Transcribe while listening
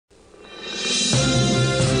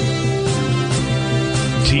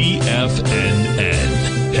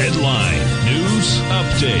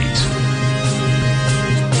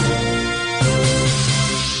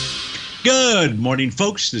Good morning,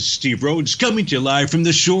 folks. This is Steve Rhodes coming to you live from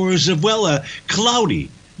the shores of, a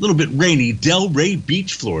cloudy, a little bit rainy Delray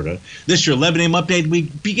Beach, Florida. This is your 11 a.m. update. We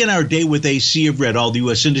begin our day with a sea of red. All the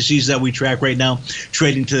U.S. indices that we track right now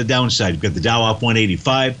trading to the downside. We've got the Dow off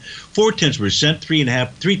 185, 0.4%,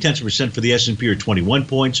 0.3% for the S&P or 21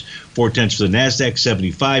 points, 0.4 for the NASDAQ,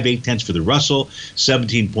 75, 0.8 for the Russell,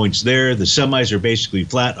 17 points there. The semis are basically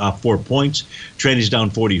flat, off 4 points. Trading's down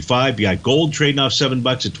 45. You got gold trading off $7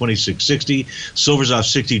 at 26.60. Silver's off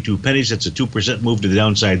 62 pennies. That's a 2% move to the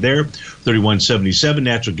downside there. 31.77.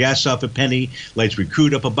 Natural gas off a penny. Light sweet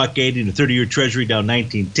crude up $1.80, and the 30-year Treasury down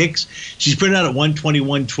 19 ticks. She's printed out at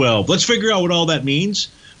 121.12. Let's figure out what all that means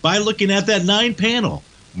by looking at that 9-panel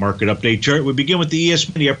market update chart. We begin with the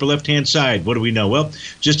ES Mini, upper left-hand side. What do we know? Well,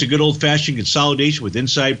 just a good old-fashioned consolidation with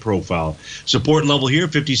inside profile. Support level here,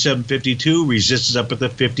 57.52. Resistance up at the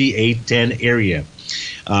 58.10 area.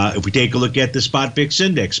 If we take a look at the Spot VIX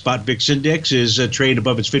Index, Spot VIX Index is trading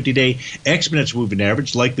above its 50-day exponential moving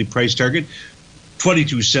average. Likely price target,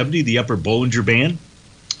 2270, the upper Bollinger Band.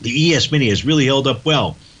 The ES Mini has really held up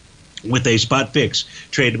well with a Spot VIX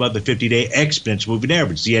trading above the 50-day exponential moving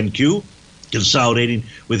average. The NQ consolidating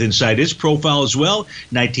with inside its profile as well.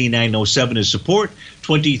 19,907 is support.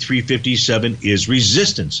 2357 is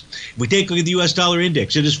resistance. If we take a look at the U.S. dollar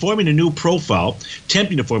index, it is forming a new profile,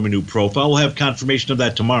 attempting to form a new profile. We'll have confirmation of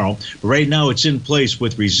that tomorrow. But right now it's in place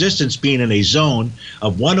with resistance being in a zone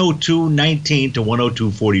of 102.19 to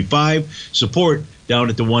 102.45. Support down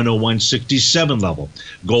at the 101.67 level.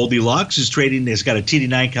 Goldilocks is trading, has got a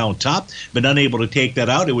TD9 count top, but unable to take that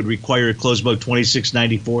out. It would require a close about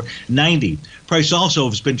 26.94.90. Price also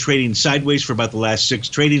has been trading sideways for about the last 6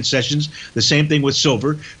 trading sessions. The same thing with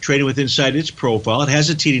silver, trading with inside its profile. It has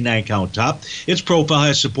a TD9 count top. Its profile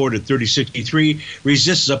has support at 30.63,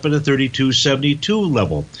 resistance up at the 32.72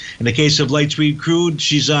 level. In the case of light sweet crude,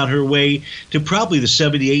 she's on her way to probably the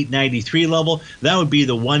 78.93 level. That would be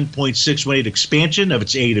the 1.618 expansion of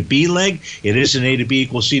its A to B leg. It is an A to B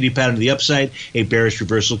equals CD pattern to the upside. A bearish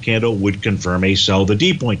reversal candle would confirm a sell the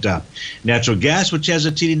D point top. Natural gas, which has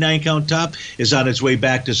a TD9 count top, is on its way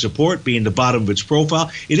back to support, being the bottom of its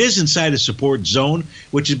profile. It is inside a support zone,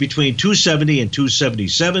 which is between 270 and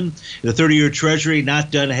 277. The 30-year Treasury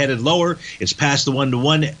not done, headed lower. It's past the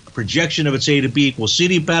 1-to-1 projection of its A to B equals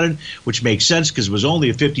CD pattern, which makes sense because it was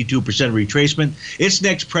only a 52% retracement. Its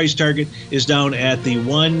next price target is down at the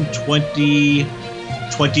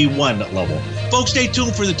 120.21 level. Folks, stay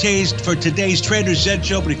tuned for today's Trader's Ed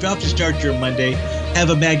show. But if you have to start your Monday,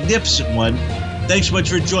 have a magnificent one. Thanks so much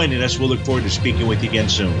for joining us. We'll look forward to speaking with you again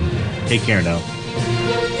soon. Take care now.